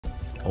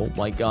Oh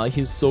my god,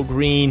 he's so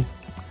green.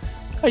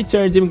 I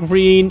turned him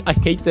green. I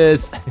hate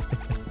this.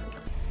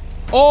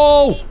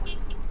 Oh!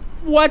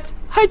 What?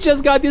 I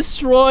just got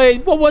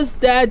destroyed. What was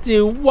that,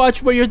 dude?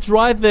 Watch where you're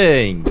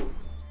driving.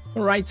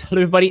 Alright,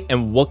 hello everybody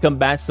and welcome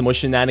back to some more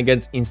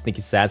shenanigans in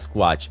Sneaky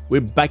Sasquatch.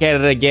 We're back at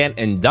it again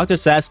and Dr.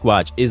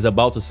 Sasquatch is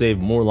about to save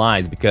more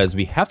lives because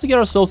we have to get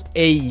ourselves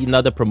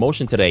another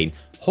promotion today.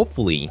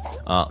 Hopefully,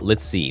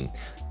 let's see.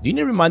 Do you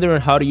need a reminder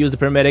on how to use the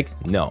paramedic?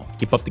 No.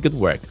 Keep up the good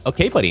work.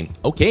 Okay, buddy.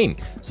 Okay.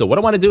 So what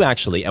I want to do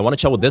actually, I want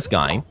to chat with this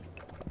guy.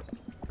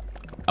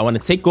 I want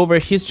to take over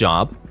his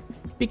job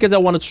because I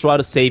want to try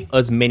to save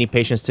as many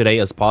patients today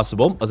as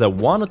possible as I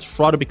want to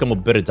try to become a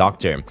better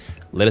doctor.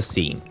 Let us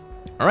see.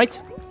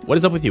 Alright. What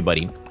is up with you,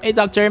 buddy? Hey,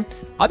 doctor.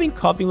 I've been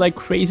coughing like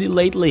crazy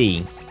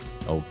lately.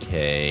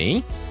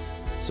 Okay.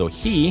 So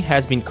he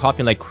has been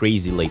coughing like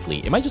crazy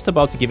lately. Am I just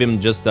about to give him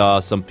just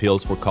some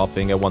pills for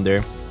coughing, I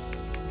wonder?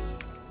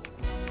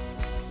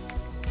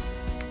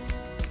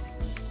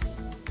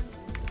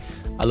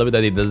 I love it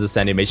that he does this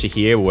animation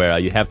here where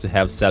you have to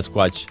have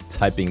Sasquatch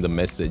typing the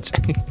message.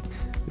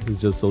 This is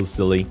just so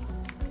silly.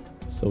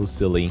 So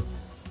silly.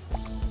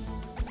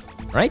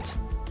 Right?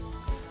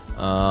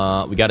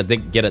 We gotta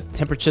get a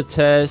temperature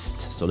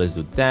test. So let's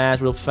do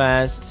that real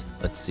fast.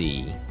 Let's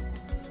see.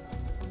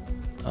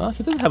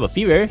 He doesn't have a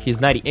fever.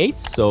 He's 98,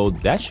 so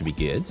that should be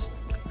good.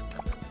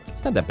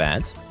 It's not that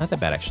bad. Not that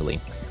bad, actually.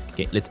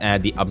 Okay, let's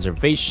add the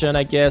observation,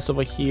 I guess,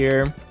 over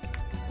here.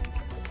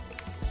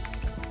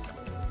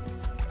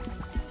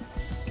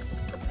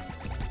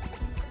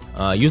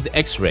 Use the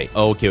x-ray.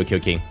 Oh,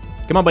 okay.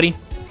 Come on, buddy.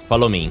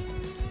 Follow me.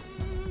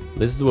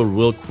 Let's do a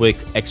real quick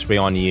x-ray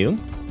on you.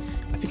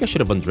 I think I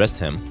should have undressed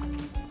him.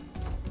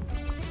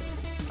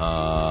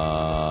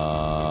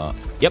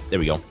 Yep, there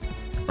we go.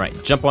 All right,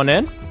 jump on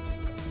in.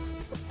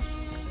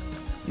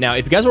 Now,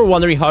 if you guys were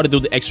wondering how to do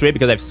the x-ray,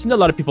 because I've seen a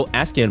lot of people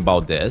asking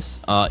about this,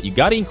 you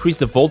gotta increase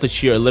the voltage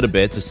here a little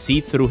bit to see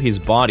through his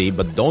body,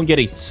 but don't get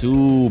it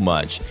too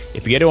much.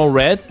 If you get it on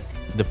red,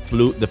 the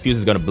fuse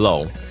is gonna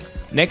blow.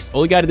 Next,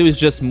 all you gotta do is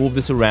just move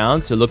this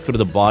around to look through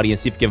the body and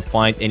see if you can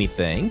find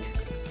anything.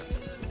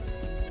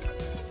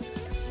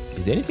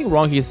 Is there anything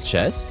wrong with his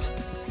chest?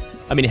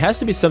 I mean, it has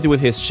to be something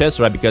with his chest,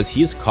 right? Because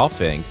he's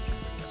coughing.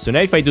 So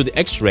now if I do the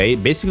x-ray,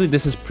 basically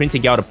this is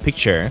printing out a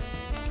picture.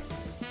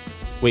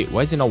 Wait,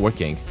 why is it not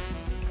working?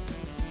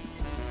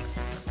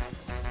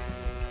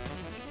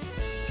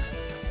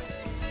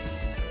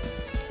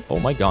 Oh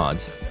my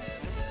god.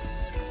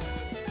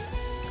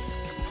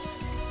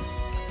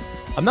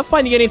 I'm not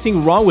finding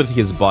anything wrong with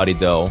his body,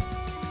 though.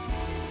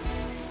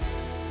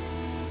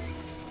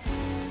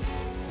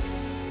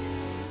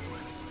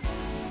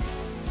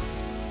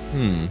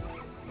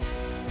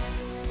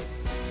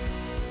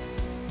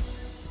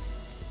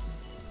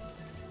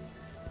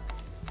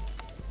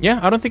 Yeah,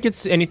 I don't think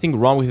it's anything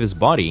wrong with his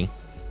body.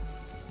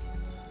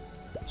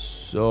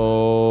 So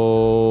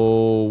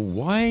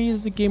why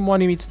is the game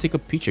wanting me to take a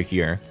picture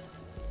here?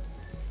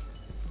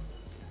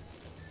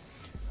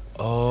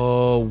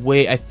 Oh,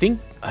 wait, I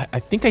think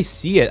I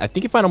see it. I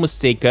think if I'm not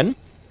mistaken,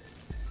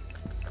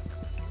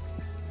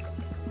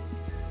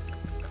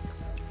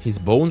 his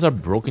bones are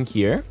broken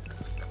here.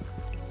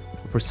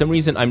 For some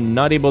reason, I'm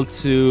not able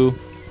to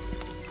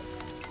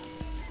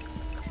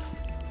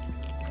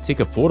take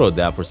a photo of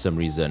that for some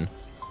reason.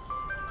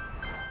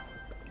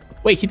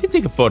 Wait, he did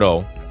take a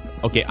photo.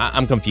 Okay,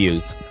 I'm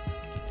confused.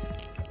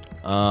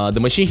 The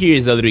machine here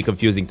is a little bit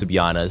confusing, to be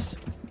honest.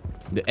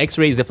 The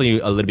x-ray is definitely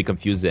a little bit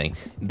confusing.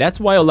 That's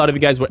why a lot of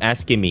you guys were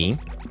asking me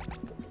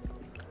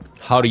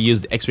how to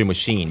use the x-ray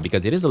machine,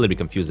 because it is a little bit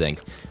confusing.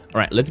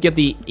 Alright, let's get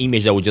the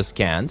image that we just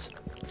scanned.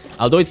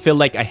 Although it feels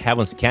like I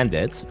haven't scanned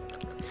it.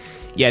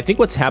 Yeah, I think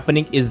what's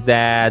happening is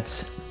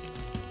that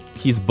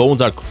his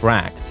bones are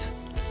cracked.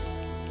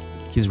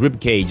 His rib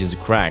cage is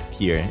cracked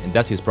here, and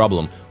that's his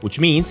problem, which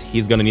means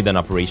he's gonna need an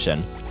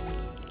operation.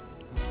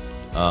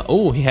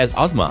 Oh, he has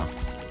asthma.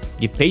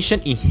 Give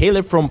patient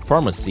inhaler from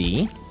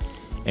pharmacy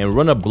and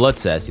run a blood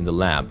test in the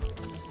lab.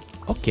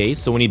 Okay,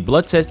 so we need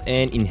blood test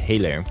and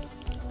inhaler.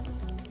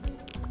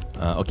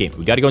 Okay,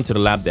 we gotta go into the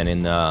lab then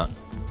and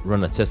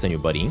run a test on you,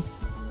 buddy.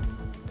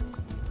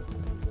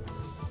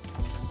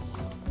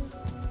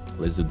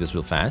 Let's do this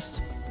real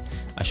fast.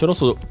 I should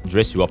also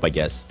dress you up, I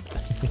guess.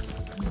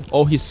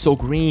 Oh, he's so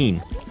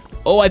green.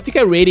 Oh, I think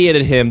I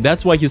radiated him.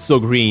 That's why he's so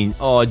green.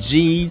 Oh,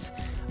 jeez.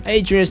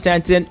 Hey, Junior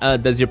Stantin,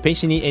 does your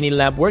patient need any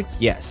lab work?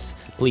 Yes.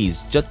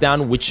 Please, jot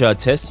down which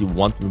test you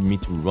want me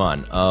to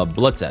run.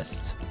 Blood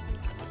test.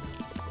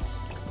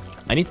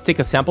 I need to take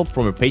a sample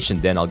from your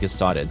patient, then I'll get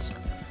started.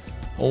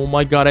 Oh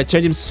my god, I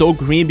turned him so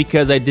green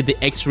because I did the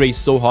x-ray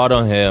so hard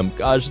on him.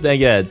 Gosh dang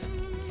it.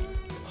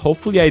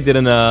 Hopefully I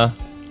didn't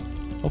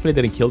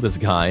kill this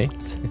guy.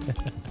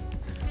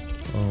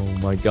 Oh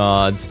my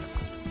god.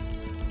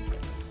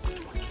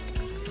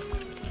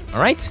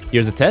 Alright,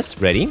 here's the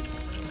test. Ready?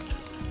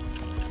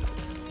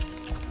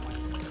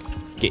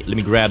 Okay, let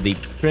me grab the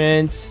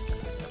prints.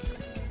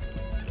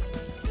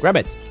 Grab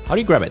it. How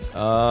do you grab it?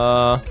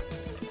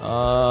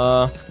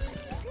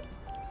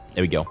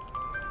 There we go.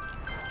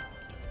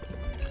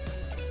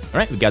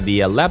 Alright, we got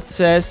the lab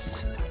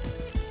test.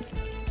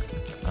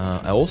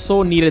 I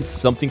also needed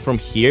something from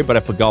here, but I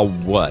forgot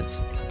what.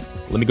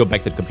 Let me go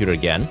back to the computer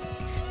again.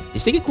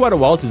 It's taking quite a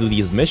while to do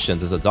these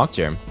missions as a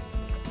doctor.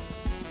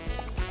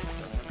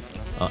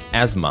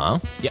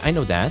 Asthma. Yeah, I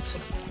know that.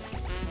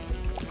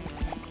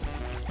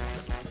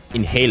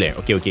 Inhaler.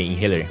 Okay,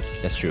 inhaler.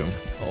 That's true.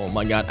 Oh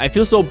my god. I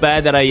feel so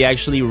bad that I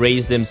actually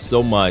raised them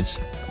so much.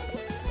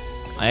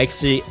 I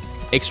actually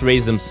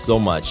X-raised them so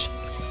much.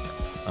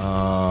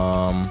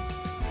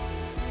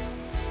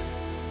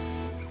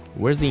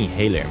 Where's the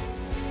inhaler?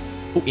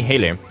 Oh,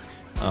 inhaler.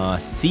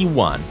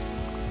 C1.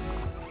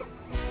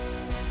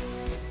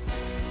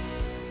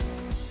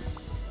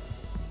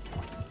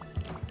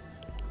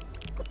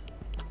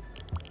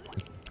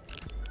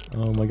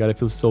 Oh my god, I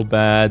feel so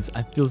bad.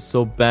 I feel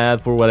so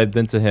bad for what I've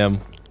done to him.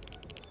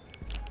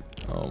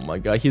 Oh my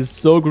god, he's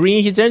so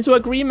green. He turned to a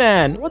green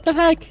man. What the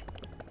heck?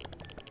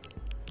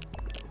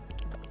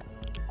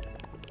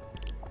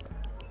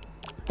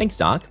 Thanks,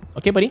 Doc.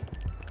 Okay, buddy.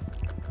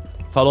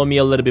 Follow me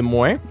a little bit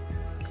more.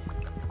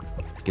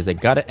 Because I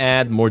gotta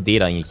add more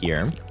data in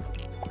here.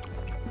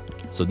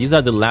 So these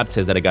are the lab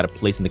tests that I gotta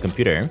place in the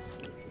computer.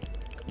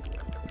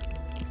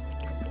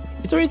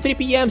 It's already 3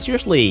 p.m.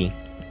 Seriously.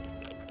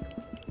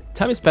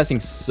 Time is passing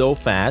so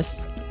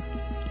fast.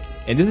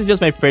 And this is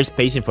just my first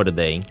patient for the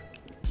day.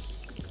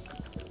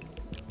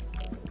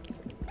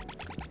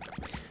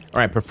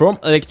 Alright, perform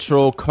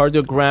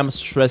electrocardiogram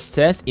stress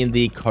test in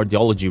the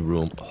cardiology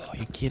room. Oh, are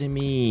you kidding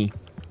me?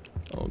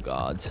 Oh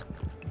god.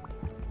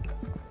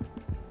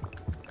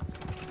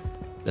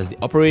 That's the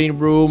operating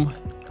room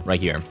right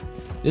here.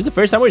 This is the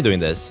first time we're doing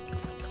this.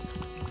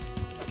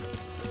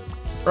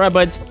 Alright,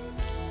 bud.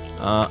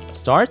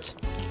 Start.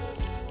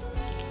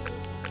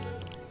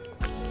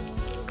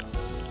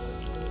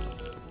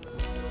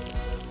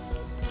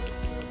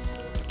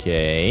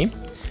 Okay.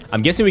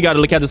 I'm guessing we gotta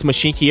look at this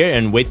machine here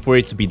and wait for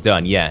it to be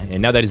done. Yeah,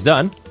 and now that it's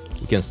done,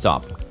 we can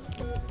stop.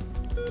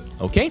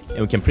 Okay, and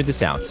we can print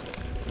this out.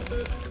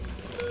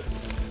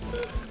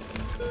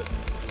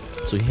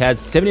 So he had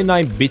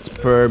 79 bits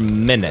per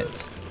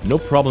minute. No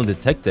problem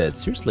detected.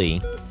 Seriously?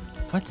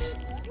 What?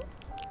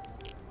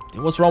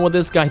 Then what's wrong with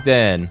this guy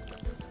then?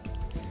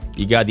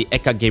 You got the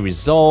EKG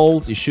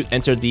results. You should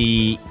enter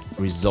the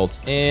results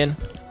in.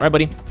 Alright,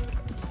 buddy.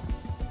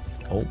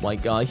 Oh my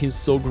god, he's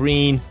so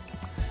green.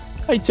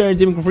 I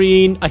turned him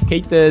green. I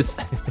hate this.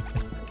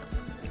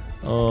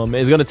 Oh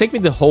man, it's gonna take me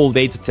the whole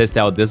day to test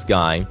out this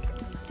guy.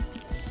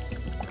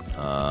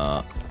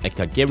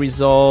 EKG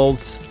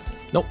results.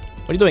 Nope.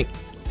 What are you doing?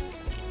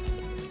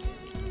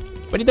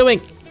 What are you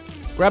doing?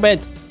 Grab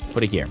it.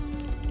 Put it here.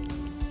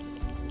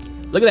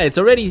 Look at that. It's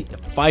already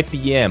 5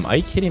 p.m. Are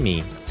you kidding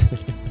me?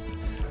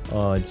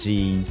 Oh,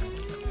 jeez.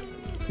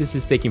 This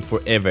is taking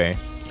forever.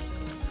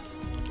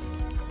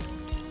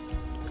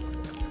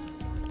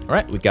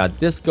 Alright, we got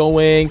this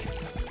going.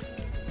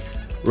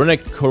 Run a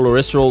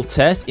cholesterol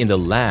test in the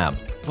lab.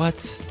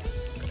 What?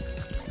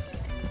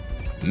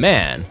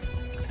 Man,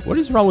 what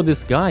is wrong with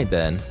this guy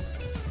then?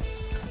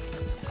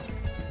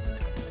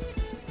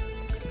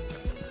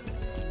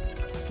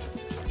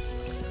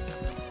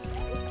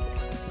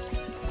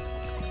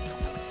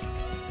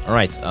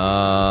 Alright,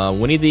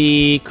 we need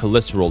the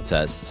cholesterol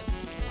test.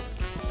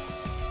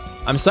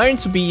 I'm starting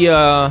to be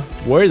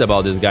worried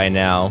about this guy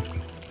now.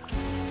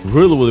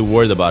 Really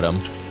worried about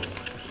him.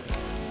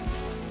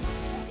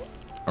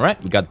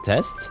 Alright, we got the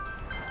tests.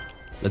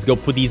 Let's go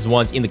put these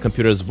ones in the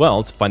computer as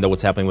well to find out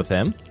what's happening with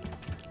him.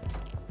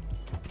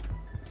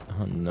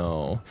 Oh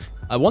no.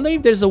 I wonder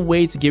if there's a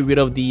way to get rid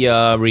of the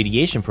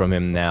radiation from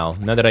him now.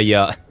 Now that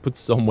I put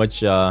so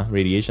much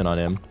radiation on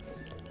him.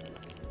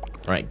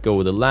 Alright, go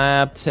with the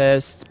lab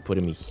test. Put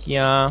him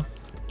here.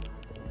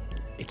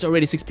 It's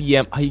already 6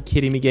 p.m. Are you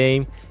kidding me,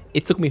 game?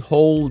 It took me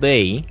whole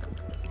day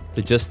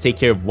to just take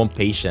care of one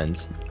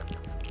patient.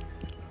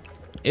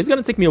 It's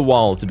gonna take me a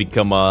while to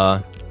become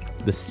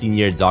the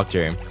senior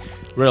doctor.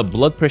 Run a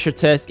blood pressure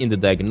test in the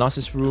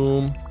diagnosis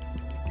room.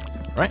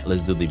 Alright,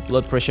 let's do the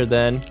blood pressure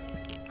then.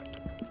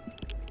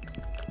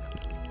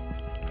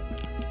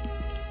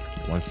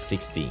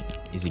 160.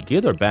 Is it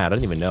good or bad? I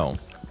don't even know.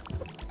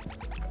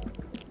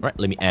 Alright,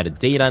 let me add the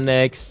data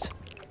next.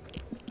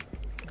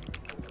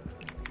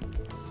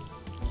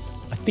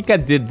 I think I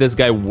did this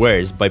guy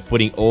worse by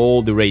putting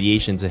all the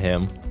radiation to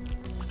him.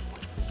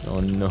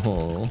 Oh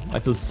no. I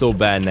feel so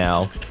bad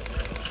now.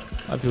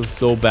 I feel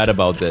so bad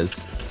about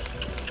this.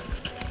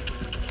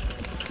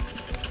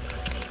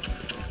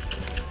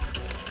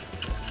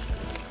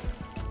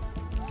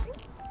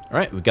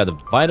 Alright, we got the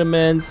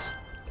vitamins.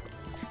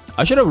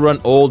 I should have run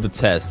all the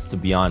tests, to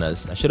be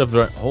honest. I should have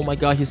run... Oh my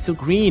god, he's still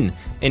green.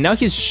 And now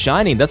he's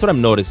shining. That's what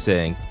I'm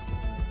noticing.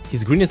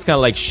 His green is kind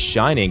of like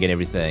shining and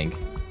everything.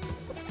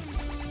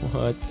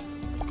 What?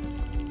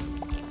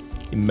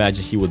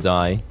 Imagine he would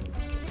die.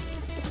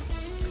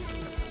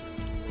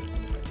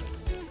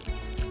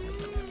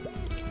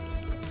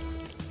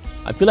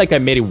 I feel like I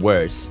made it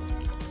worse.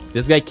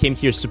 This guy came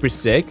here super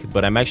sick,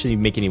 but I'm actually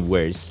making it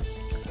worse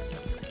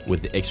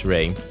with the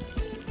X-ray.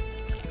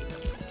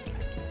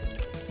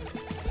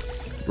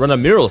 Run a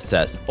mirrors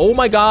test. Oh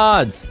my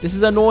god, this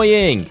is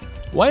annoying.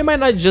 Why am I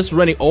not just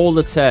running all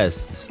the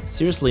tests?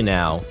 Seriously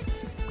now.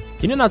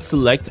 Can you not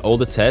select all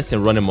the tests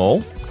and run them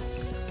all?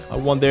 I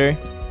wonder.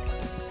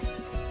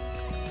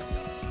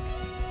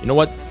 You know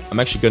what? I'm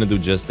actually gonna do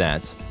just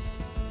that.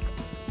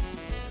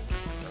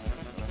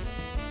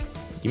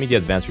 Give me the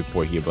advanced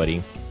report here,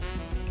 buddy.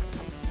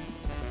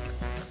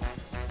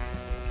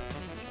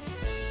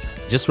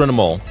 Just run them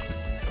all.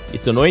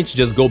 It's annoying to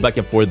just go back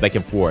and forth, back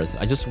and forth.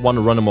 I just want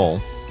to run them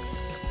all.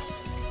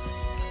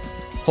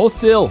 Hold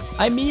still.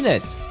 I mean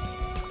it.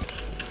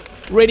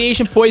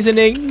 Radiation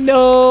poisoning.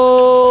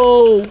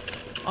 No.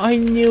 I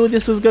knew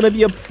this was going to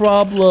be a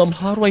problem.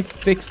 How do I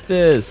fix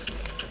this?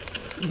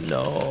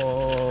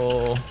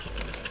 No.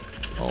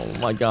 Oh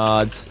my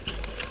god.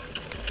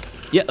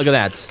 Yeah, look at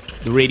that.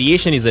 The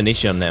radiation is an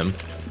issue on them.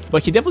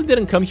 But he definitely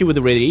didn't come here with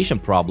a radiation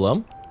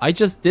problem. I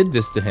just did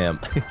this to him.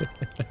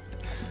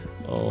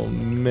 Oh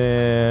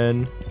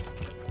man.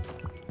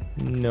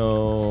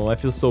 No, I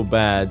feel so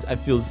bad. I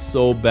feel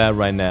so bad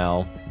right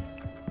now.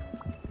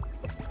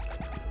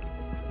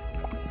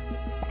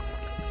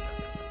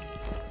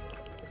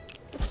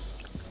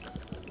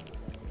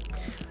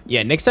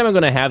 Yeah, next time I'm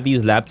gonna have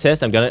these lab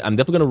tests, I'm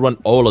definitely gonna run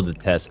all of the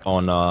tests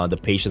on the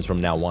patients from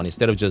now on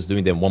instead of just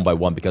doing them one by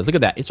one, because look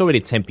at that, it's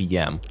already 10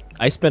 p.m.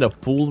 I spent a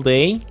full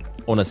day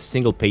on a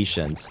single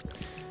patient.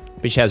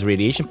 Patient has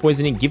radiation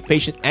poisoning. Give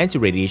patient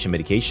anti-radiation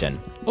medication.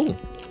 Oh,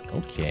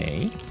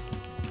 okay.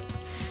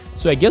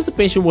 So I guess the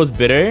patient was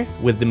better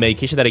with the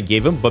medication that I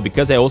gave him, but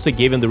because I also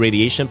gave him the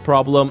radiation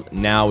problem,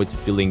 now it's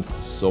feeling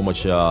so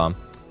much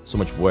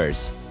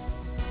worse.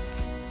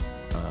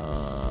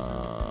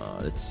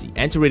 Let's see.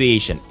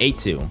 Anti-radiation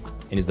A2,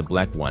 and it's the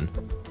black one.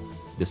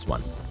 This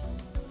one.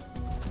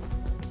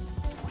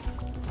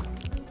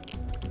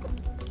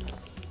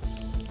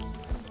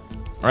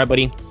 All right,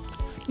 buddy.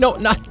 No,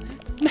 not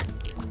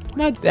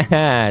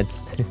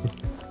that.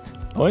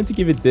 I wanted to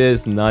give it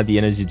this, not the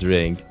energy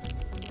drink.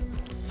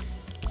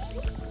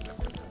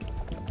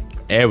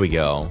 There we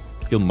go.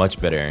 Feel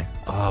much better.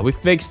 Oh, we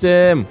fixed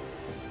him.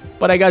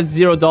 But I got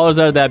 $0 out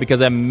of that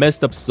because I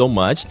messed up so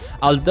much.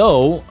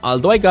 Although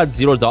I got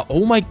 $0.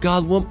 Oh my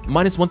god,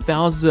 minus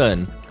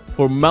 1,000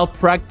 for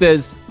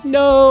malpractice.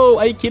 No,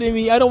 are you kidding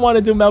me? I don't want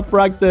to do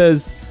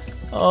malpractice.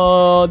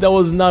 Oh, that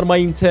was not my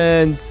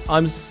intent.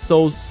 I'm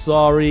so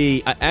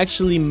sorry. I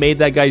actually made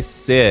that guy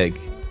sick.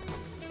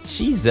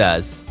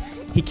 Jesus.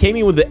 He came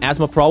in with the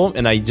asthma problem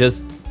and I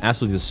just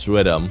absolutely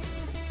destroyed him.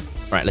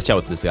 Alright, let's chat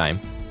with this guy.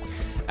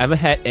 I haven't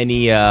had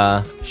any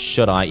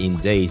shut-eye in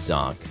days,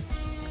 Doc.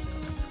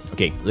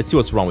 Okay, let's see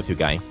what's wrong with you,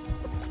 guy.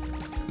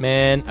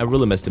 Man, I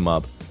really messed him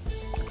up.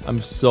 I'm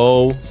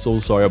so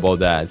sorry about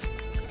that.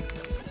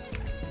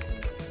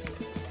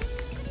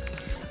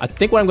 I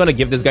think what I'm gonna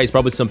give this guy is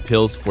probably some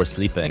pills for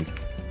sleeping.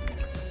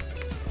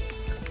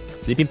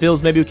 Sleeping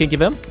pills, maybe we can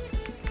give him?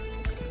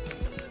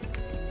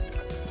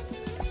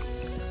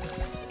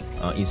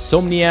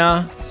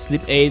 Insomnia,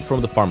 sleep aid from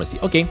the pharmacy.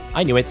 Okay,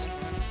 I knew it.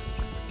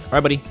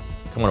 Alright, buddy.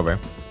 Come on over.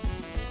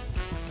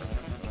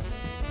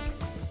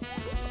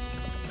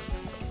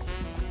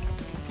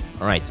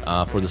 Alright,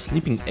 for the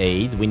sleeping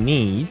aid, we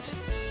need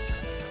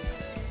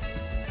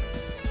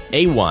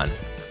A1.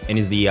 And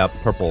is the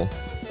purple.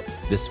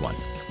 This one.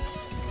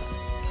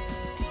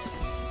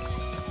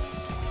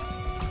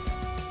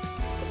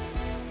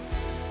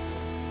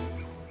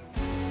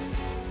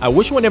 I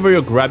wish whenever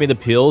you're grabbing the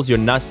pills, you're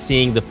not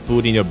seeing the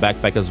food in your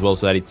backpack as well,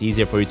 so that it's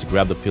easier for you to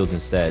grab the pills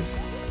instead.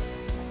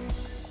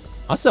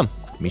 Awesome.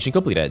 Mission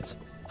completed.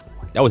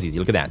 That was easy.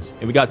 Look at that.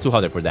 And we got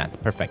 200 for that.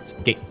 Perfect.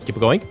 Okay, let's keep it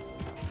going.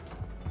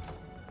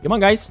 Come on,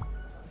 guys.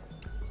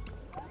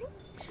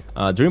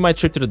 During my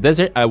trip to the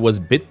desert, I was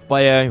bit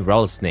by a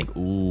rattlesnake.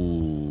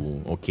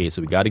 Ooh. Okay,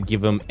 so we gotta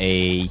give him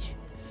a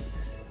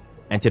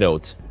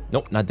antidote.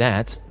 Nope, not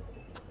that.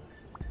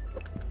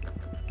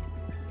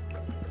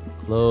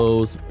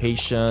 Close.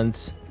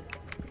 Patient.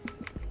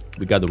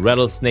 We got the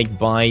rattlesnake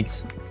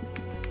bite.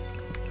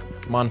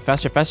 Come on,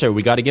 faster, faster.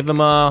 We gotta give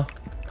him a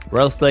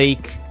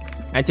rattlesnake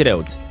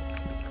antidote.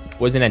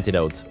 Poison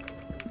antidote.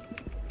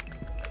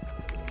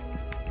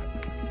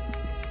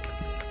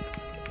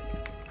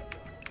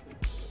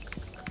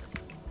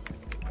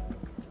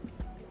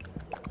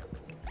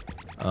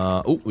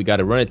 Oh, we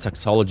gotta run a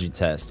toxology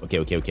test.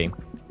 Okay. Come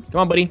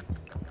on, buddy.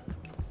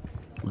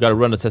 We gotta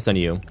run a test on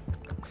you.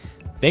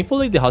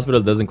 Thankfully, the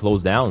hospital doesn't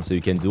close down, so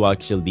you can do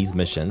actually these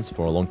missions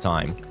for a long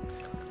time.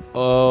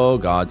 Oh,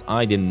 God.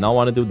 I did not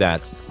want to do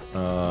that.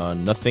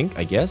 Nothing,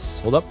 I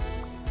guess. Hold up.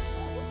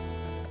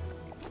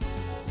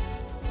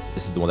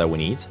 This is the one that we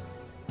need.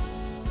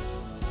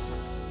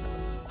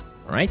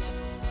 Alright.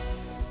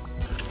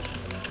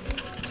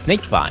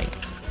 Snake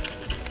bite.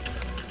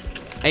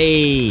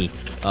 Hey!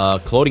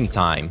 Clothing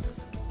time.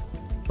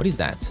 What is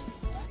that?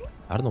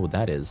 I don't know what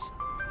that is.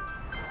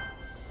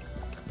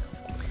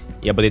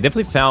 Yeah, but they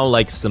definitely found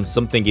like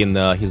something in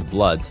his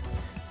blood,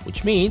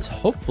 which means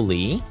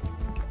hopefully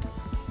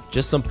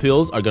just some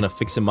pills are gonna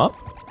fix him up.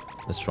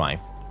 Let's try.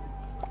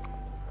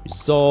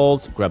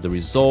 Results. Grab the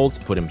results.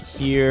 Put him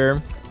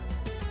here.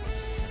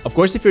 Of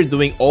course, if you're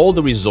doing all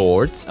the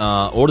results,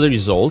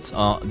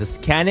 the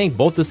scanning,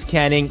 both the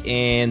scanning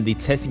and the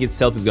testing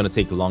itself is going to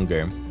take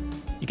longer.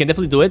 You can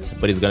definitely do it,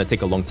 but it's going to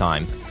take a long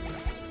time.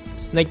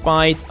 Snake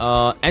bite,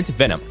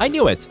 anti-venom. I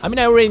knew it. I mean,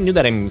 I already knew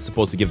that I'm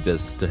supposed to give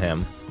this to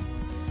him.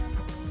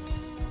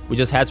 We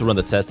just had to run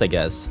the test, I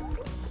guess.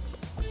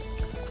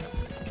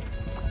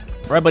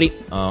 Alright, buddy.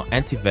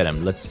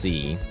 Anti-venom. Let's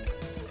see.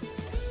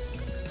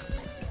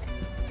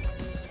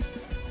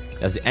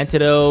 That's the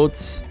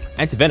antidote.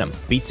 Anti-venom,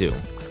 B2.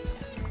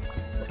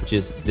 Which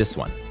is this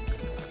one.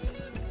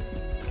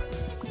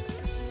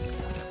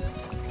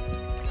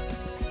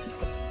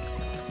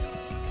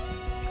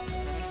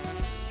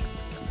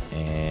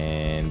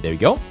 And there we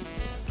go.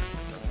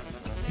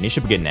 And you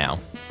should be good now.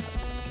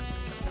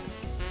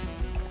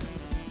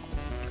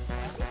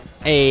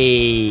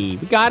 Hey,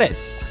 we got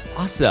it.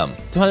 Awesome.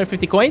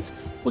 250 coins.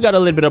 We got a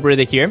little bit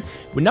upgraded here.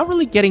 We're not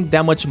really getting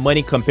that much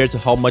money compared to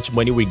how much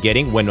money we're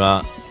getting when...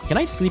 Can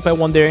I sleep, I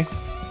wonder?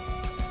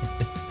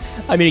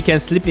 I mean, you can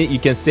sleep, you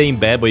can stay in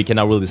bed, but you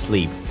cannot really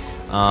sleep.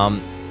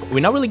 We're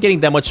not really getting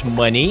that much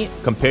money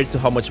compared to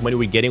how much money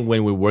we're getting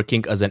when we're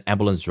working as an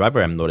ambulance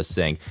driver, I'm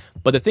noticing.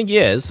 But the thing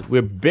is,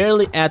 we're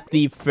barely at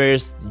the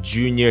first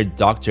junior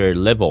doctor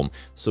level.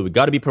 So we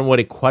got to be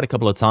promoted quite a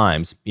couple of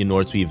times in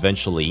order to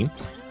eventually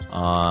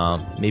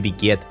maybe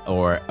get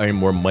or earn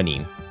more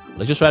money.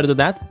 Let's just try to do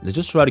that. Let's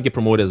just try to get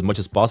promoted as much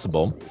as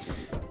possible.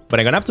 But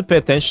I'm gonna have to pay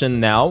attention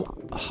now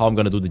how I'm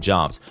gonna do the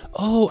jobs.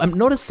 Oh, I'm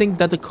noticing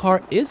that the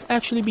car is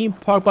actually being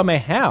parked by my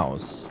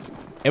house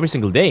every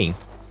single day.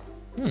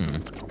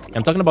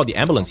 I'm talking about the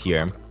ambulance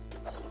here.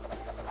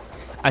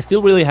 I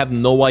still really have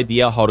no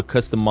idea how to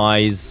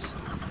customize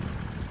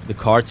the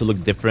car to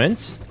look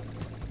different.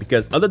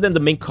 Because other than the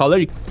main color,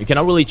 you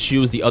cannot really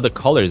choose the other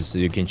colors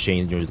you can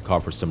change in the car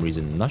for some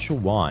reason. I'm not sure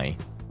why.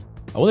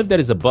 I wonder if that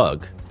is a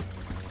bug.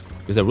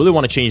 Because I really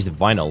want to change the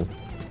vinyl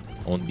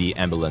on the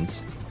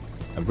ambulance.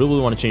 I really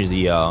want to change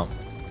the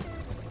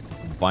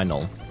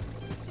vinyl.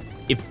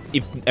 If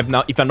I'm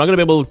not gonna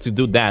be able to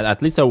do that,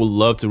 at least I would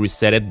love to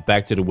reset it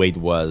back to the way it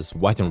was,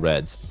 white and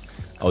red.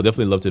 I would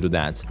definitely love to do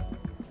that.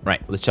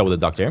 Right, let's chat with the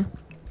doctor.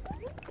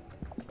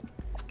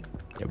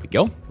 There we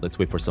go. Let's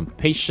wait for some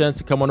patients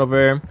to come on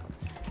over.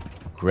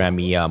 Grab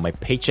me my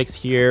paychecks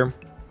here.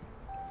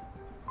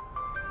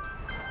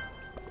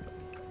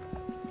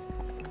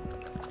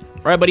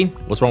 Alright, buddy.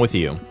 What's wrong with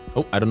you?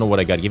 Oh, I don't know what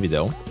I gotta give you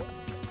though.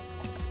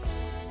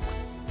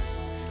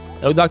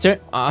 Hello, doctor.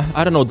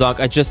 I don't know, doc.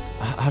 I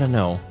don't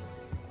know.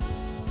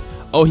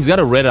 Oh, he's got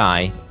a red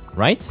eye,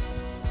 right?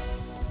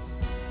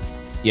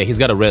 Yeah, he's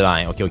got a red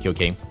eye.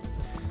 Okay.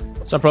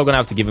 So I'm probably gonna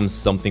have to give him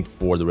something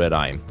for the red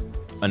eye.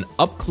 An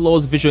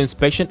up-close visual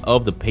inspection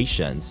of the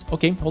patient.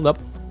 Okay, hold up.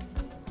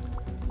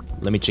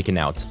 Let me check it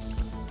out.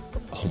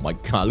 Oh my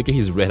god, look at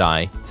his red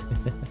eye.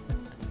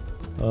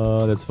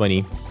 Oh, that's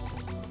funny.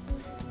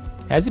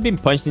 Has he been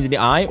punched in the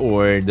eye,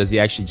 or does he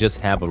actually just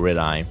have a red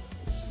eye?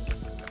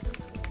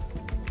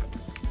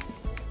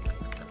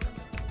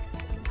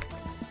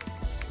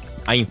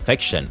 Eye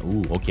infection.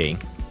 Ooh, okay.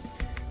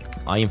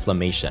 Eye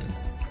inflammation.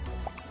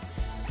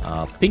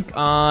 Pink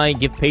eye.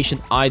 Give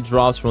patient eye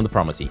drops from the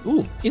pharmacy.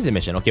 Ooh, easy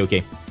mission.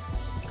 Okay.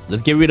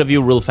 Let's get rid of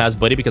you real fast,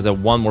 buddy, because I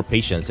want more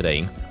patients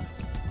today.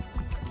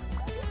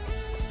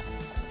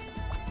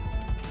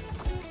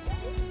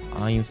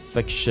 Eye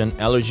infection.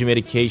 Allergy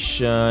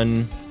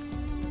medication.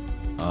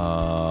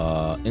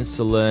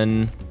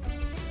 Insulin.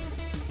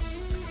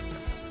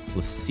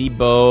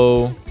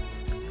 Placebo.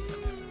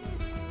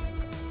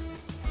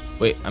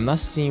 Wait, I'm not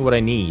seeing what I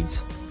need.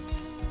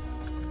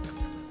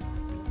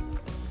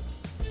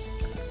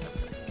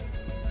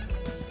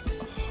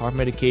 Heart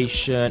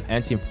medication,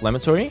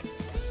 anti-inflammatory.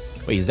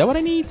 Wait, is that what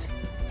I need?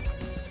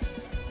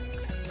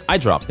 Eye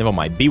drops, never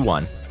mind.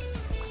 B1.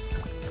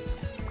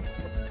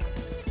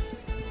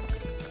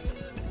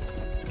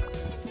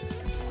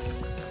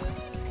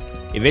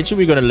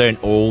 Eventually, we're gonna learn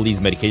all these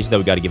medications that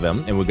we gotta give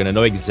them, and we're gonna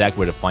know exactly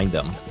where to find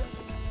them.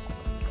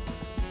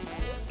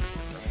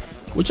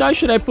 Which eye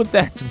should I put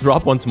that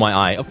drop onto my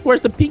eye? Of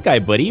course, the pink eye,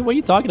 buddy. What are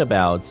you talking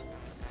about?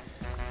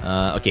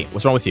 Okay,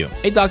 what's wrong with you?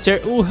 Hey, doctor.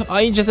 Ooh,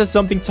 I ingested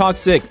something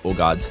toxic. Oh,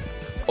 God.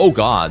 Oh,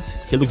 God.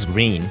 He looks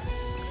green.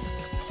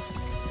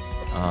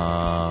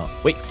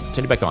 Wait.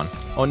 Turn it back on.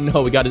 Oh,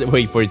 no. We gotta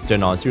wait for it to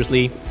turn on.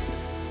 Seriously?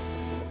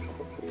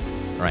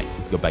 Alright,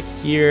 let's go back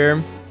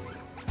here.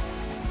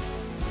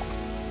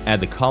 Add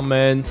the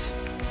comments.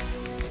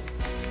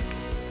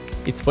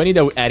 It's funny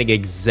that we're adding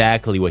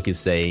exactly what he's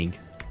saying.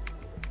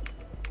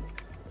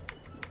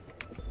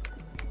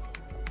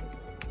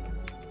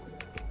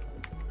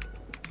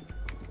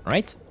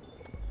 Alright.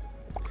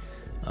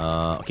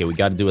 Okay, we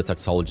gotta do a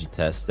toxology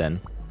test then.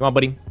 Come on,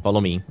 buddy.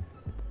 Follow me.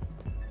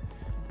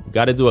 We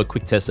gotta do a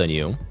quick test on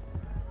you.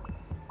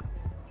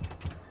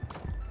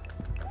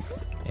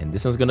 And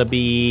this one's gonna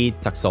be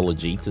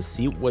toxology to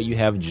see what you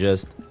have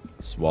just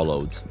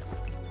swallowed.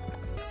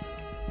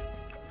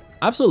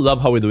 I absolutely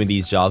love how we're doing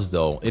these jobs,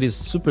 though. It is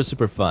super,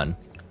 super fun.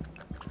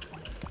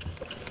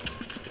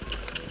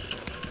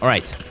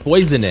 Alright,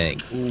 poisoning.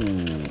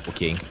 Ooh,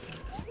 okay.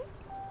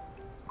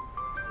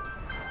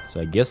 So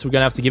I guess we're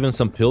gonna have to give him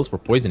some pills for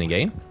poisoning,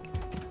 eh?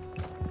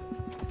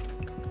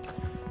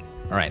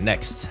 Alright,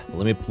 next.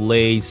 Let me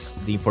place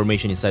the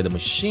information inside the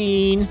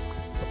machine.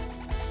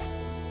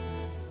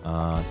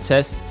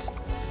 Tests.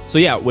 So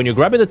yeah, when you're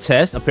grabbing the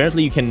test,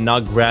 apparently you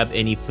cannot grab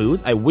any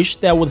food. I wish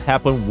that would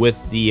happen with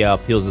the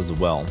pills as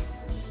well.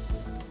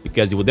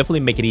 Because it will definitely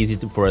make it easy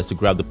for us to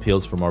grab the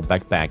pills from our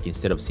backpack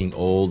instead of seeing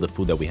all the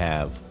food that we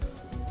have.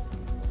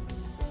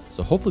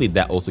 So hopefully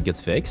that also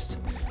gets fixed.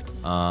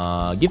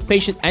 Give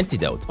patient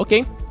antidote.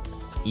 Okay.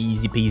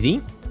 Easy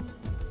peasy.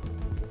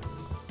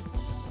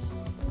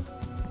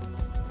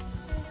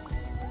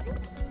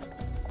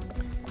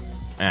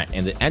 Alright,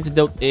 and the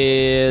antidote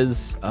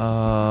is...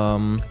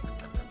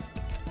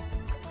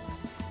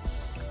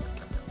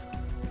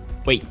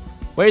 Wait,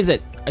 where is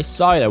it? I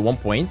saw it at one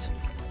point.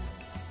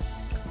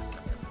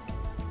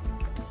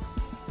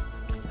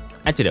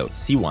 Antidote,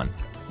 C1.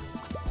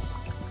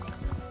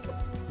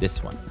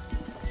 This one.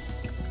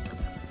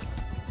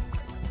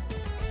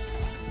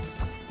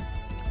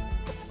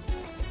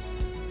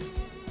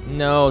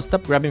 No,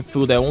 stop grabbing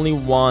food. I only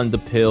want the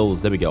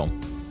pills. There we go.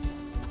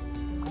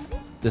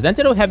 Does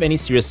antidote have any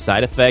serious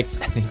side effects?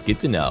 Good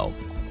to know.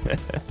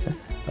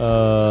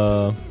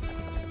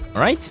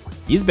 Alright,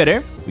 he's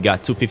better. We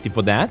got 250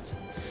 for that.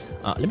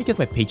 Let me get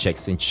my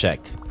paychecks in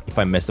check if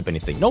I messed up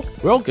anything. Nope,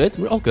 we're all good.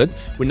 We're all good.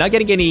 We're not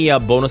getting any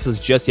bonuses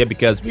just yet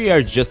because we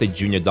are just a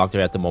junior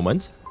doctor at the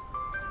moment.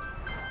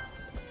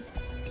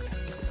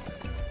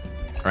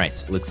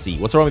 Alright, let's see.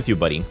 What's wrong with you,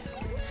 buddy?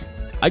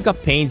 I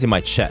got pains in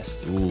my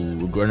chest. Ooh,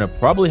 we're gonna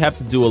probably have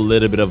to do a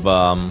little bit of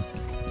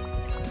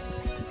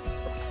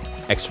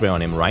X-ray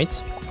on him,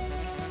 right?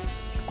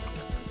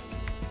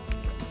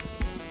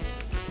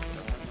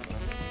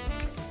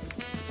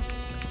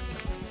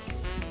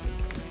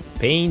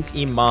 Pains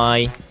in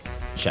my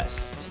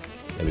chest.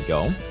 There we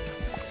go.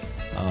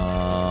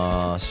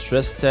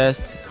 Stress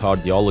test,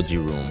 cardiology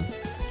room.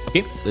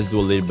 Okay, let's do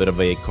a little bit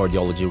of a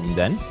cardiology room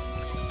then.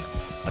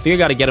 I think I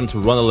gotta get him to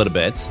run a little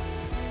bit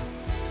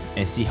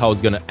and see how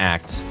he's gonna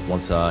act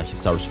once he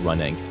starts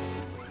running.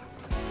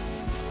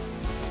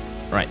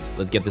 Alright,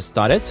 let's get this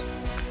started.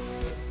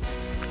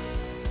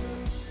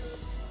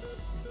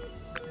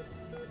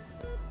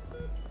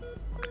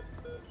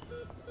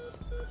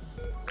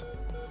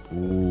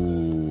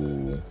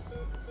 Ooh,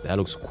 that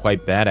looks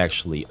quite bad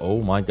actually.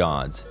 Oh my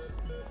god.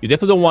 You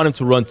definitely don't want him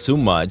to run too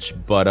much,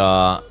 but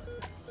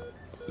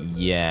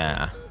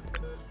yeah.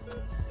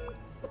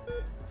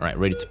 Alright,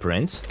 ready to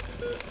print.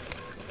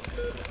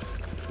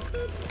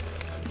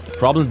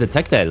 Problem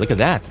detected. Look at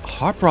that.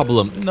 Heart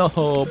problem. No,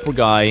 poor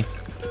guy.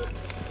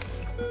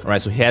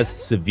 Alright, so he has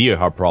severe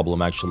heart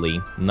problem actually,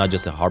 not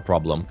just a heart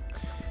problem.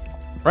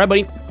 Alright,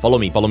 buddy. Follow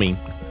me, follow me.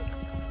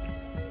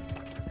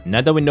 Now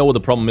that we know what the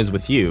problem is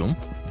with you.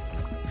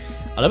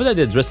 I love that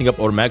they're dressing up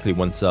automatically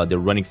once they're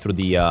running through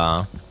the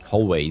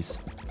hallways.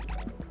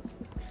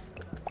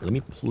 Let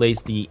me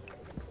place the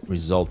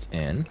results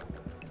in.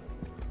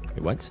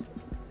 Wait, what?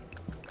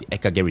 The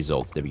EKG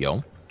results. There we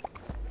go.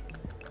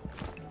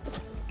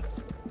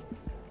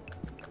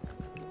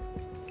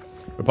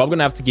 We're probably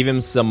gonna have to give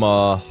him some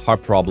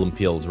heart problem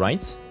pills,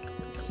 right?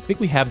 I think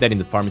we have that in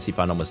the pharmacy if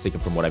I'm not mistaken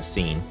from what I've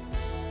seen.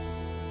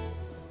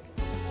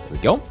 There we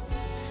go.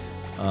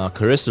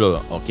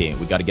 Cholesterol. Okay,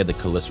 we gotta get the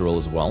cholesterol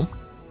as well.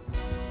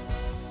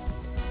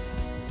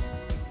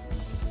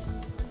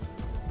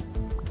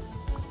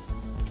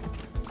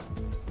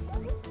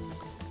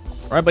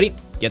 Alright, buddy.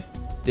 Get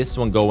this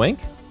one going.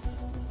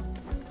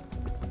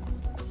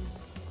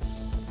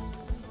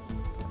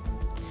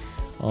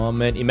 Oh,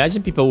 man.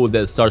 Imagine people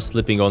would start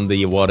slipping on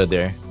the water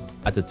there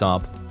at the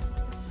top.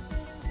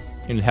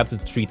 And have to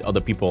treat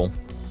other people.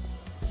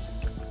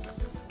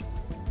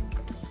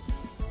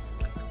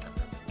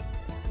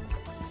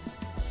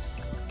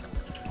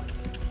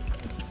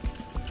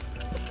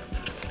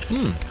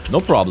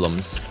 No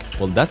problems.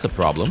 Well, that's a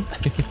problem.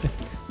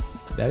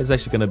 That is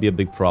actually going to be a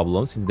big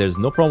problem since there's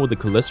no problem with the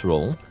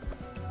cholesterol.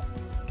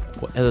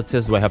 What other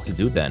tests do I have to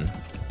do then?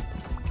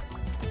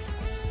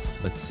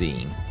 Let's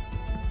see.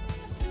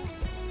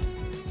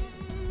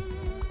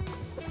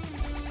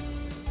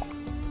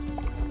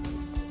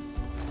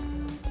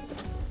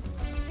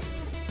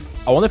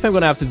 I wonder if I'm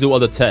going to have to do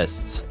other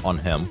tests on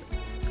him.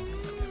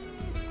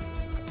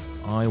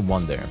 I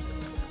wonder.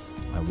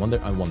 I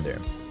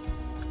wonder.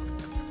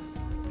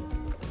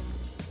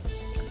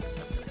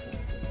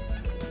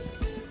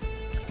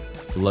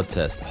 Blood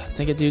test. Oh,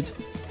 dang it, dude.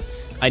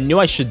 I knew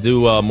I should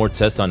do more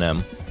tests on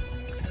him.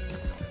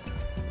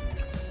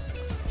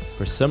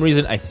 For some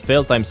reason, I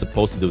felt I'm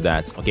supposed to do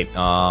that. Okay,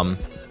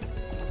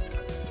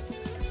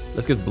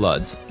 let's get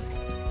blood.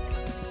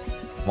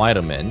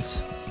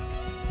 Vitamins.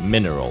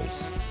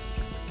 Minerals.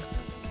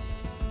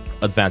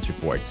 Advanced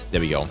report. There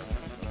we go.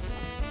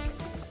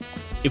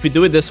 If we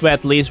do it this way,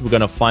 at least we're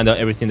gonna find out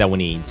everything that we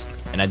need.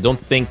 And I don't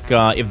think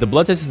if the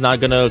blood test is not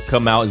gonna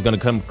come out, it's gonna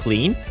come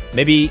clean.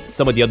 Maybe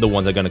some of the other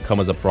ones are gonna come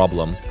as a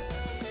problem.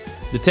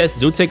 The tests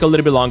do take a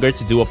little bit longer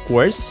to do, of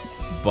course,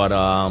 but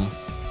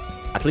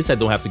at least I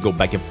don't have to go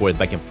back and forth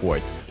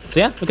So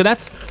yeah, look at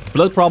that.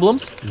 Blood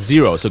problems,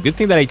 0. So good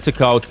thing that I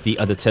took out the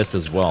other test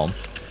as well.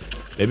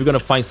 Maybe we're gonna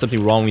find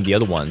something wrong with the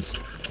other ones.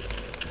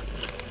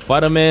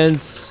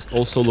 Vitamins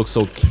also looks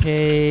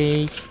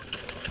okay.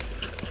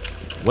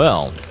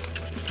 Well,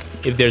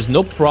 if there's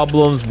no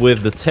problems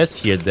with the test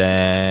here,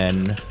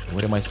 then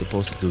what am I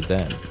supposed to do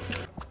then?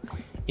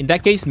 In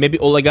that case, maybe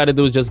all I gotta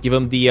do is just give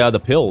him the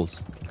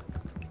pills,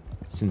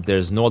 since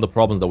there's no other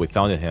problems that we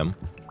found in him.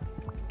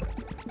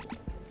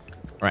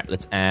 All right,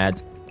 let's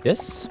add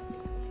this.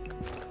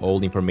 All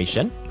the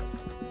information.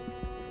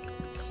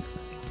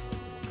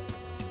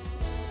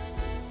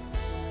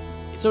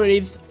 It's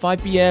already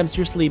 5 p.m.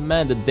 Seriously,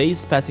 man, the day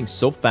is passing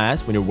so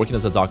fast when you're working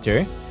as a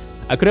doctor.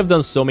 I could have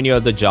done so many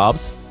other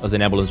jobs as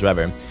an ambulance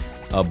driver.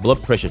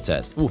 Blood pressure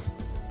test. Ooh.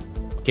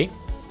 Okay.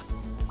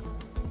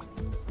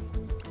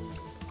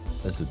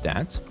 Let's do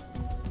that.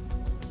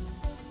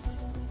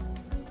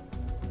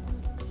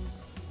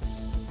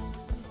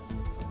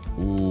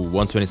 Ooh,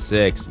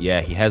 126.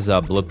 Yeah, he has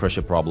blood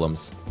pressure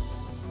problems.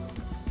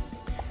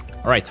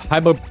 All right, high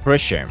blood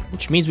pressure,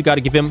 which means we got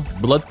to give him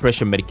blood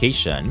pressure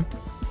medication.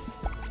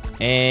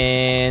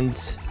 And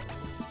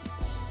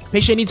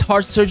patient needs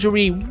heart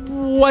surgery.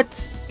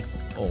 What?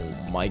 Oh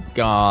my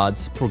God,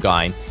 poor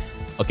guy.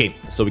 Okay,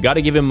 so we got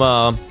to give him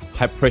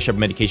high pressure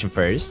medication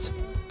first,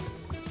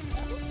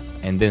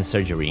 and then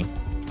surgery.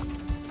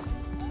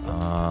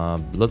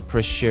 Blood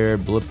pressure,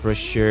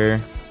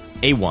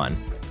 A1.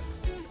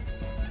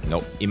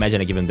 Nope,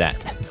 imagine I give him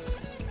that.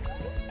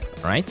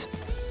 All right.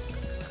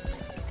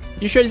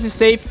 You sure this is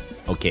safe?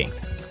 Okay.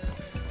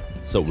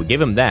 So we give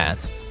him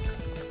that.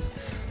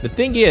 The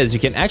thing is, you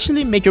can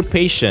actually make your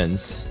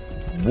patients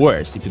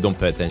worse if you don't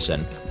pay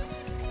attention.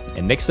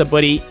 And next up,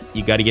 buddy,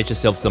 you gotta get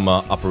yourself some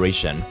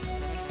operation.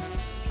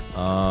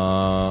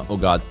 Oh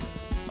God.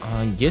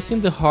 I'm guessing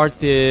the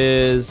heart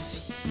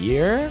is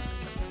here.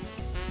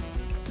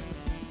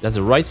 That's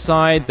the right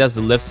side, that's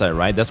the left side,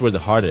 right? That's where the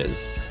heart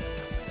is.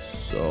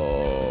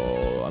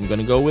 So I'm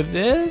gonna go with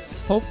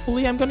this.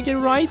 Hopefully I'm gonna get it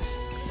right.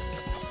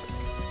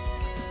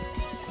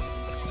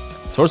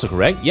 Torso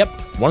correct? Yep.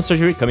 One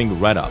surgery coming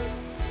right up.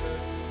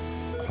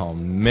 Oh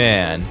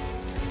man.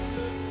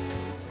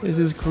 This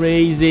is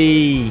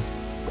crazy.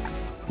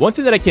 One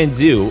thing that I can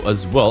do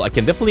as well, I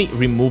can definitely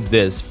remove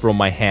this from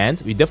my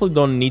hand. We definitely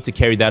don't need to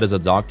carry that as a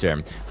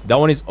doctor. That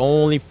one is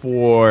only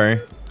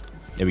for...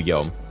 There we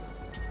go.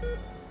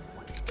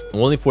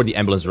 Only for the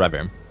ambulance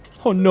driver.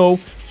 Oh no.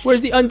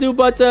 Where's the undo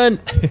button?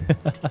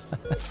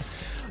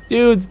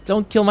 Dude,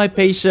 don't kill my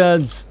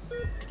patient.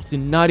 Do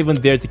not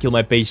even dare to kill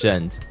my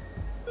patient.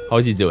 How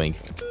is he doing?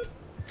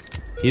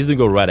 He's doing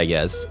alright, I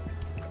guess.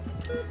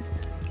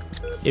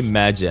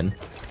 Imagine.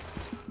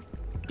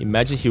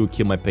 Imagine he would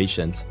kill my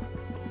patient.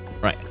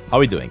 Right, how are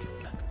we doing?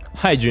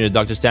 Hi, Junior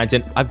Dr.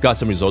 Stantin. I've got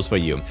some results for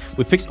you.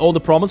 We fixed all the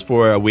problems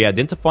we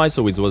identified,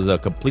 so it was a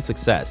complete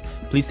success.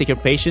 Please take your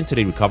patient to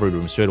the recovery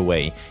room straight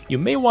away. You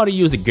may want to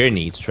use a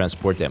gurney to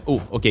transport them.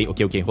 Oh, okay.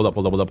 Hold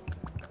up.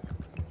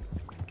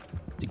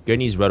 The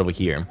gurney is right over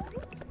here.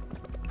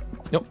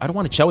 No, I don't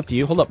want to chat with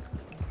you. Hold up.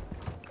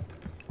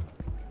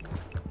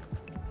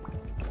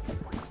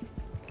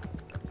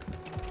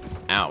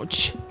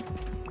 Ouch.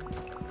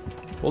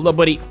 Hold up,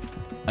 buddy.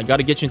 I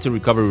gotta get you into the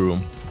recovery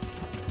room.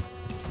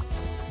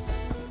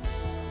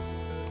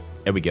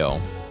 There we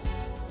go.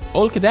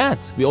 Oh, look at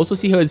that. We also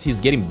see how he's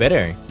getting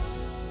better.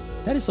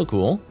 That is so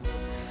cool.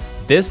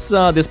 This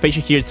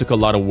patient here took a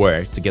lot of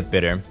work to get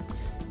better,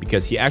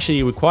 because he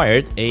actually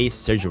required a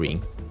surgery.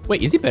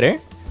 Wait, is he better?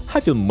 I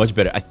feel much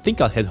better. I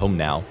think I'll head home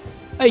now.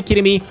 Are you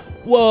kidding me?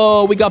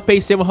 Whoa, we got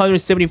paid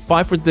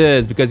 $775 for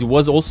this because it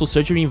was also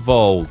surgery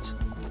involved.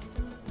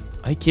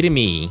 Are you kidding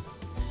me?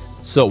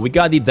 So we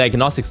got the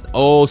diagnostics.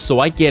 Oh, so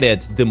I get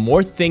it. The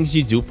more things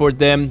you do for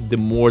them, the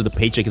more the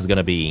paycheck is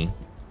gonna be.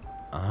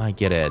 I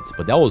get it.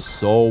 But that was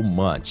so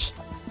much.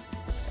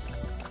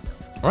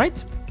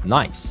 Alright,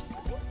 nice.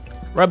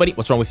 Right, buddy,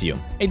 what's wrong with you?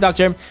 Hey,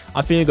 doctor,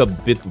 I'm feeling a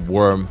bit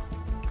warm.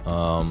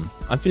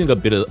 I'm feeling a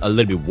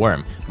little bit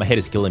warm. My head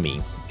is killing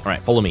me.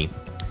 Alright, follow me.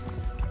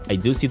 I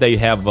do see that you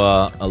have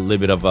a little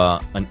bit of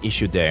an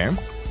issue there.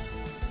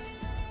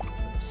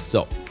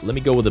 So, let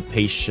me go with the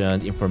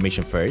patient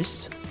information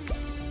first.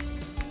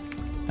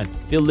 I'm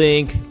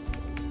feeling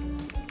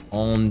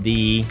on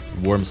the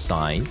warm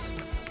side.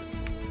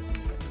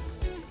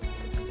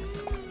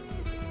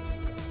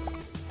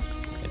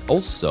 And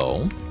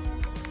also,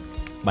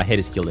 my head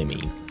is killing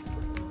me.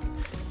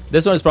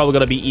 This one is probably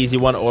gonna be easy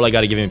one. All I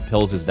gotta give him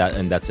pills is that,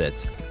 and that's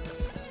it.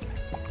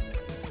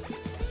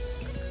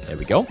 There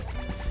we go.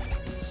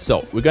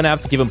 So, we're gonna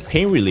have to give him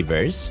pain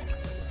relievers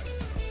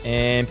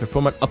and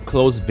perform an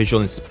up-close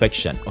visual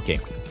inspection. Okay.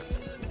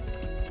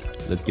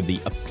 Let's give the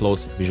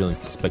up-close visual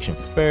inspection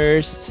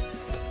first.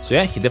 So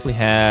yeah, he definitely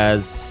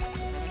has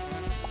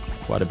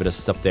quite a bit of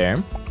stuff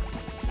there.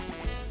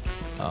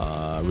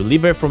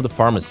 Reliever from the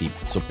pharmacy.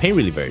 So pain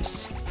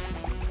relievers.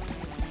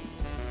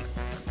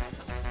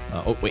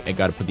 Oh wait, I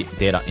gotta put the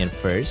data in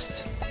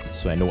first,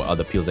 so I know what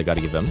other pills I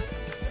gotta give him.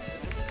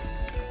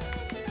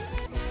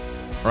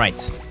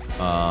 Right.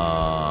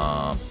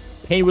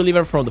 pain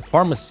reliever from the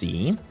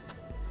pharmacy,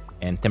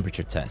 and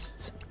temperature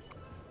test.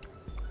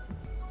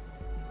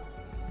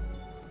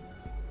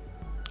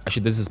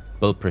 Actually, this is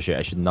blood pressure.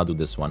 I should not do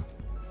this one.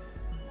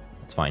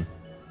 It's fine.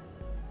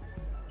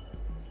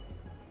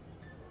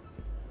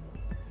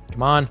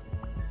 Come on.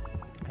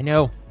 I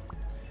know.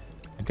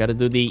 I gotta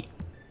do the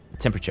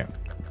temperature.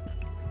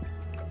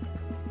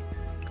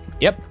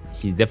 Yep,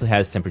 he definitely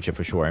has temperature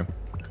for sure.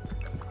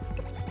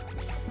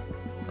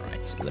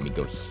 Alright, let me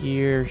go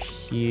here,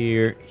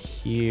 here,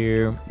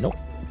 here. Nope.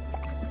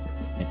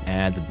 And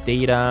add the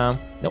data.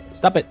 Nope,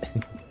 stop it.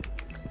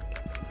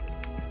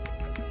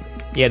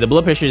 Yeah, the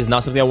blood pressure is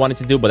not something I wanted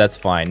to do, but that's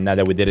fine. Now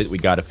that we did it, we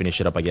gotta finish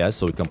it up, I guess.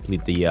 So we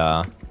complete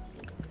the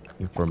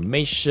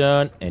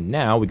information. And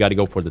now we gotta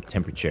go for the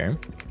temperature.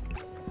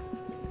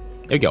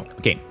 There we go.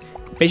 Okay.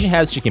 Patient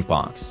has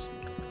chickenpox.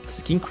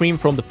 Skin cream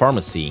from the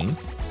pharmacy.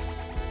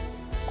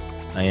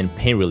 And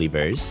pain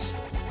relievers.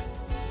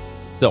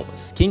 So,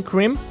 skin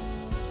cream,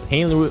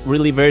 pain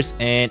relievers,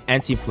 and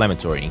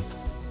anti-inflammatory.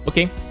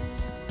 Okay.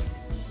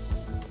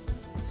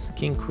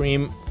 Skin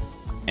cream,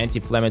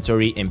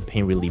 anti-inflammatory, and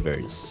pain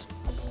relievers.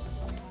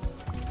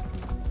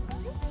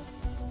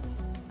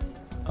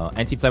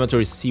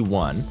 Anti-inflammatory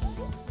C1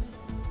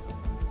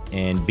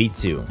 and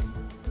B2.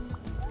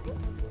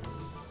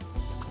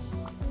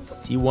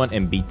 C1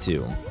 and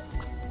B2.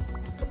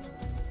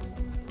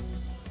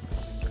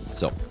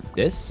 So,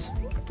 this.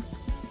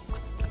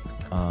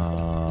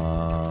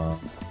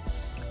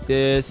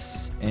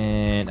 This,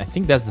 and I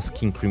think that's the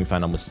skin cream if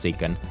I'm not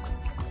mistaken.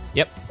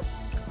 Yep.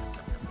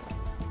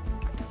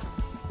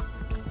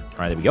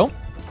 Alright, there we go.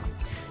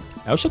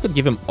 I wish I could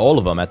give him all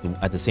of them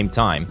at the same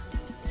time.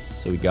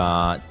 So we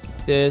got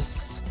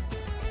this.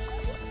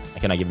 I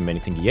cannot give him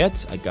anything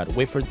yet. I gotta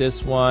wait for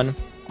this one.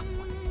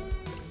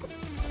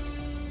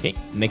 Okay,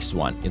 next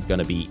one is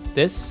gonna be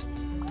this.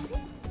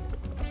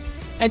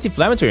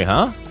 Anti-inflammatory,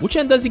 huh? Which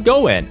end does it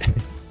go in?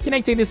 Can I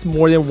take this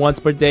more than once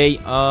per day?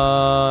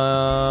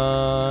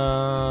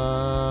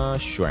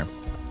 Sure.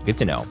 Good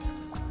to know.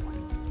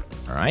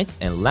 Alright,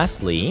 and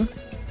lastly,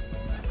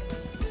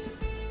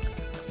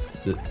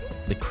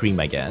 the cream,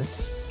 I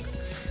guess.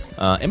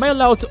 Am I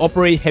allowed to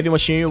operate heavy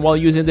machinery while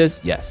using this?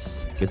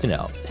 Yes. Good to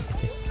know.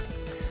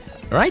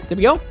 Alright, there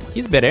we go.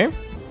 He's better.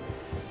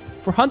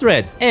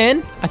 400.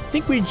 And I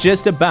think we're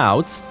just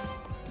about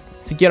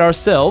to get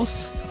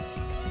ourselves...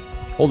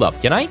 Hold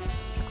up, can I?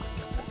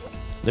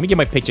 Let me get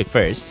my paycheck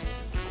first.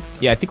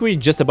 Yeah, I think we're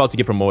just about to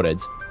get promoted.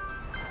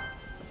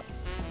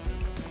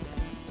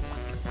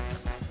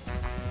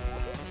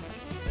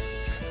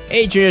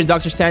 Hey, Junior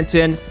Dr.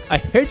 Stantin. I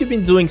heard you've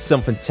been doing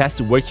some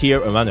fantastic work here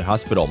around the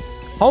hospital.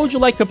 How would you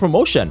like a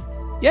promotion?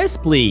 Yes,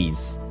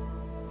 please.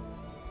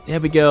 There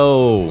we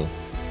go.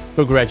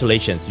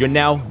 Congratulations, you're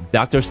now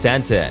Dr.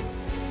 Stantin.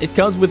 It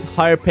comes with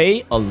higher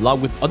pay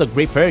along with other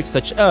great perks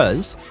such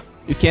as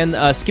you can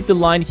skip the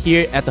line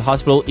here at the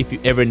hospital if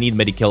you ever need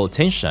medical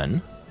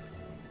attention.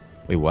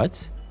 Wait,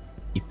 what?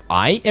 If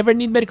I ever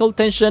need medical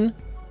attention?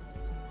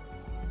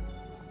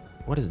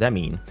 What does that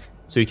mean?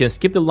 So you can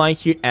skip the line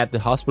here at the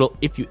hospital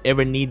if you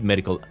ever need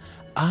medical...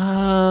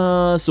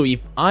 so if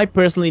I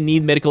personally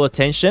need medical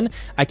attention,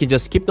 I can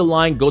just skip the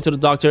line, go to the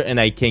doctor, and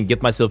I can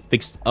get myself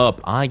fixed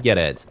up. I get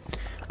it.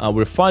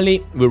 We're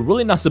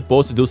really not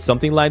supposed to do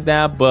something like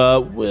that,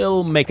 but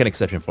we'll make an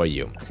exception for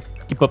you.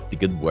 Keep up the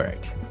good work.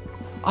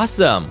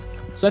 Awesome.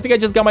 So I think I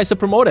just got myself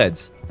promoted.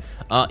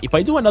 If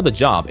I do another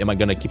job, am I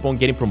gonna keep on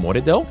getting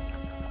promoted though?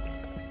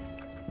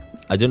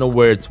 I don't know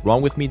where it's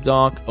wrong with me,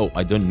 Doc. Oh,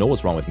 I don't know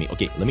what's wrong with me.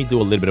 Okay, let me do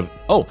a little bit of...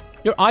 Oh,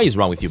 your eye is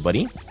wrong with you,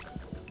 buddy.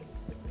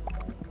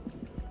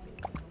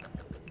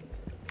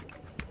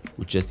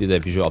 We just did a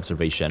visual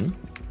observation.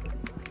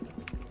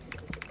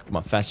 Come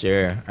on,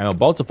 faster. I'm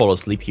about to fall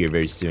asleep here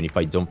very soon if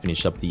I don't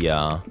finish up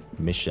the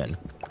mission.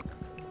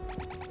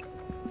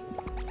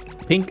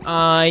 Pink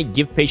eye,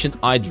 give patient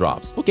eye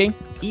drops. Okay,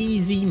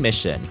 easy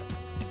mission.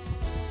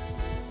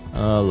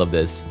 I love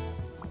this.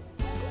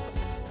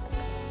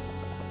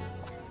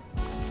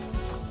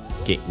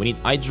 Okay, we need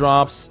eye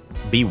drops,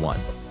 B1.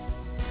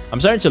 I'm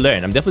starting to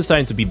learn. I'm definitely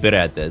starting to be better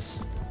at this.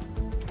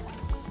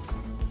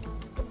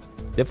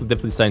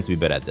 Definitely starting to be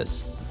better at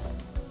this.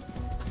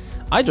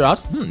 Eye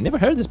drops? Never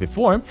heard this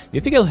before. Do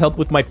you think it'll help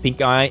with my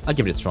pink eye? I'll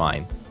give it a try.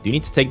 Do you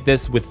need to take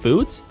this with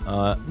food?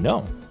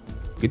 No.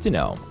 Good to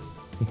know.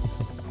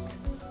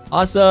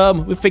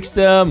 Awesome! We fixed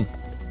them!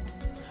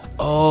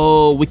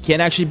 Oh, we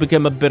can actually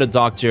become a better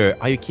doctor.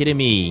 Are you kidding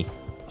me?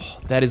 Oh,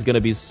 that is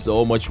gonna be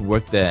so much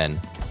work then.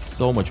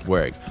 So much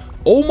work.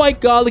 Oh my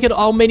god, look at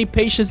how many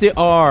patients there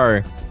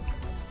are!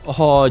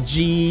 Oh,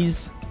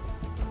 jeez.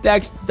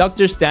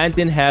 Dr.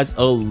 Stantin has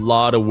a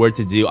lot of work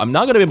to do. I'm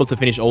not gonna be able to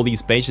finish all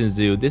these patients,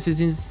 dude. This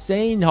is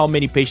insane how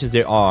many patients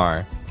there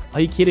are.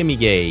 Are you kidding me,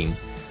 game?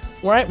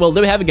 Alright, well,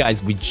 there we have it,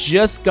 guys. We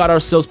just got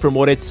ourselves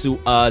promoted to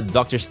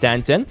Dr.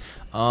 Stantin.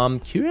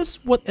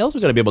 Curious what else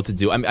we're gonna be able to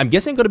do. I'm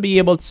guessing I'm gonna be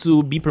able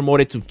to be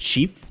promoted to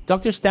Chief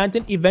Dr.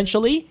 Stantin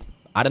eventually.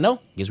 I don't know.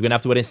 Guess we're gonna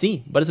have to wait and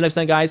see. But until next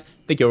time, guys,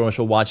 thank you very much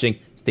for watching.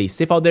 Stay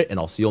safe out there, and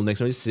I'll see you all next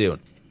time soon.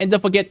 And don't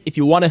forget, if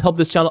you want to help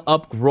this channel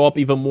up, grow up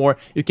even more,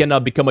 you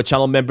can become a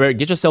channel member,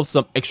 get yourself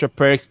some extra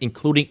perks,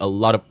 including a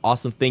lot of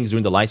awesome things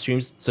during the live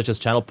streams, such as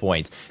channel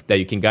points that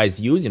you can guys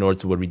use in order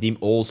to redeem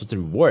all sorts of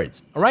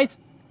rewards. Alright?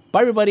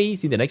 Bye everybody,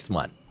 see you in the next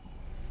one.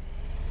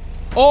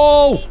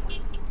 Oh!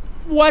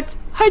 What?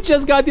 I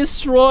just got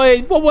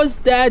destroyed. What was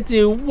that,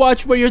 dude?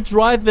 Watch where you're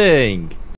driving.